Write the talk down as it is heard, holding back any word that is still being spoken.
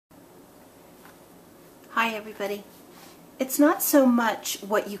Hi everybody. It's not so much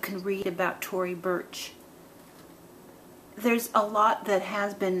what you can read about Tory Burch. There's a lot that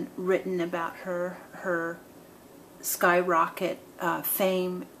has been written about her skyrocket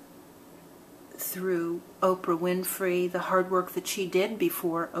fame through Oprah Winfrey, the hard work that she did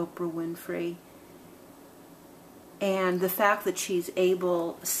before Oprah Winfrey, and the fact that she's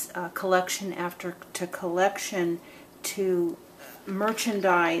able, collection after collection, to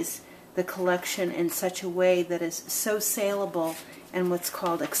merchandise the collection in such a way that is so saleable and what's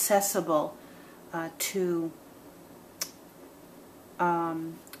called accessible to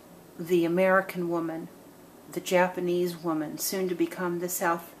the American woman, the Japanese woman, soon to become the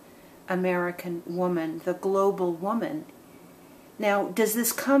South American woman, the global woman. Now, does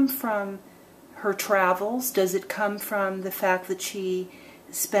this come from her travels? Does it come from the fact that she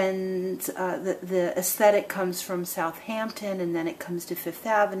spends, the aesthetic comes from Southampton and then it comes to Fifth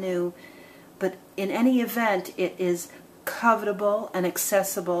Avenue? But in any event, it is covetable and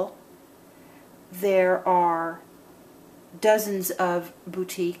accessible. There are dozens of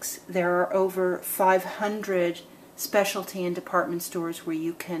boutiques. There are over 500 specialty and department stores where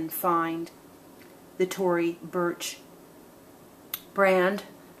you can find the Tory Burch brand,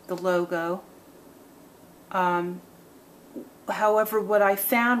 the logo. However, what I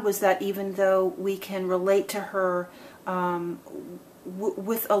found was that even though we can relate to her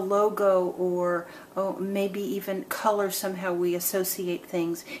with a logo or maybe even color, somehow we associate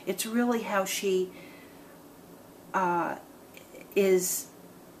things, it's really how she is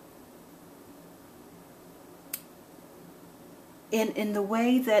in the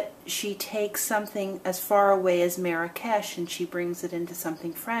way that she takes something as far away as Marrakesh and she brings it into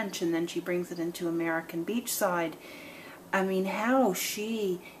something French, and then she brings it into American beachside. I mean, how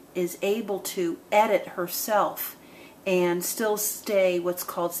she is able to edit herself and still stay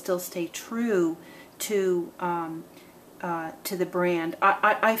true to the brand.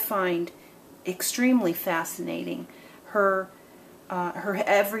 I find extremely fascinating. Her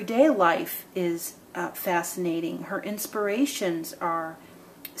everyday life is fascinating. Her inspirations are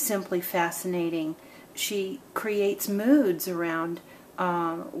simply fascinating. She creates moods around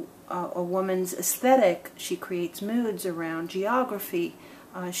a woman's aesthetic. She creates moods around geography.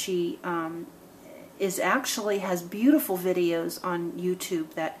 She has beautiful videos on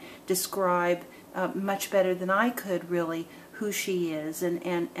YouTube that describe much better than I could really who she is,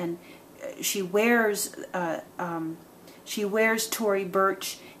 and she wears Tory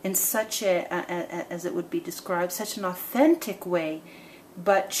Burch in such as it would be described, such an authentic way.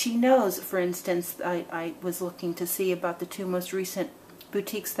 But she knows, for instance, I was looking to see about the two most recent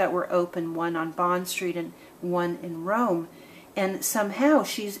boutiques that were open, one on Bond Street and one in Rome, and somehow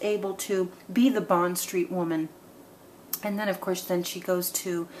she's able to be the Bond Street woman. And then, of course, then she goes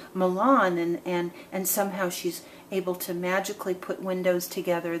to Milan, and somehow she's able to magically put windows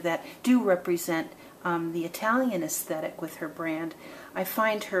together that do represent the Italian aesthetic with her brand. I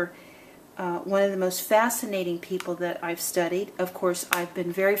find her one of the most fascinating people that I've studied. Of course, I've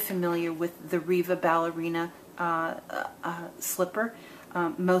been very familiar with the Riva ballerina slipper.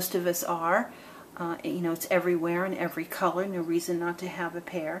 Most of us are. You know, it's everywhere in every color. No reason not to have a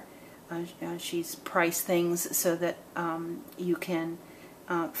pair. She's priced things so that you can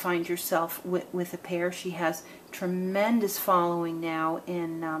find yourself with a pair. She has tremendous following now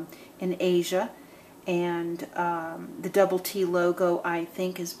in Asia, and the double T logo, I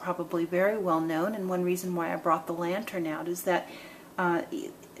think, is probably very well known. And one reason why I brought the lantern out is that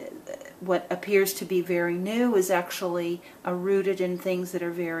what appears to be very new is actually rooted in things that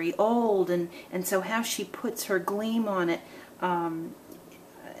are very old, and so how she puts her gleam on it,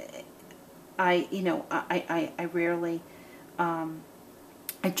 I rarely,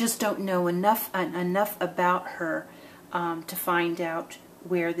 I just don't know enough about her to find out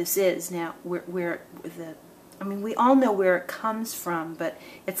where this is now. I mean, we all know where it comes from, but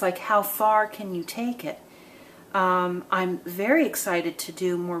it's like, how far can you take it? I'm very excited to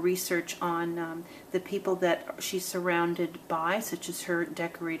do more research on the people that she's surrounded by, such as her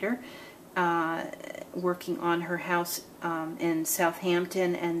decorator, working on her house in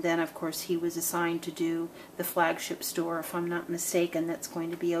Southampton, and then, of course, he was assigned to do the flagship store, if I'm not mistaken, that's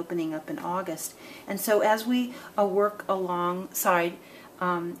going to be opening up in August. And so as we work alongside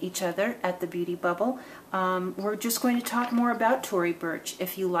each other at the Beauty Bubble, we're just going to talk more about Tory Burch.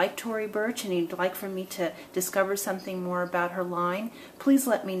 If you like Tory Burch and you'd like for me to discover something more about her line, please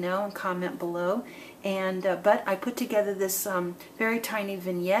let me know and comment below. And but I put together this very tiny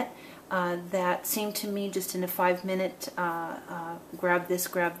vignette that seemed to me just in a 5-minute grab this,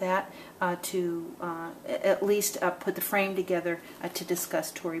 grab that, to at least put the frame together to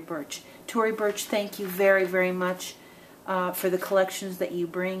discuss Tory Burch. Tory Burch, thank you very, very much for the collections that you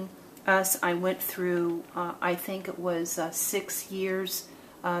bring us. I went through, I think it was 6 years,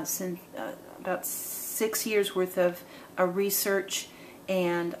 about 6 years worth of research,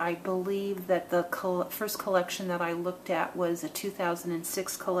 and I believe that the first collection that I looked at was a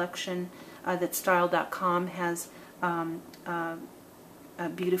 2006 collection that Style.com has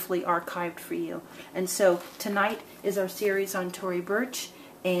beautifully archived for you. And so tonight is our series on Tory Burch,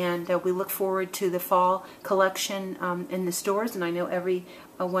 and we look forward to the fall collection in the stores, and I know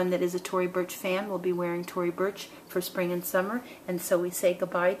everyone that is a Tory Burch fan will be wearing Tory Burch for spring and summer. And so we say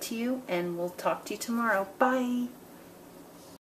goodbye to you, and we'll talk to you tomorrow. Bye!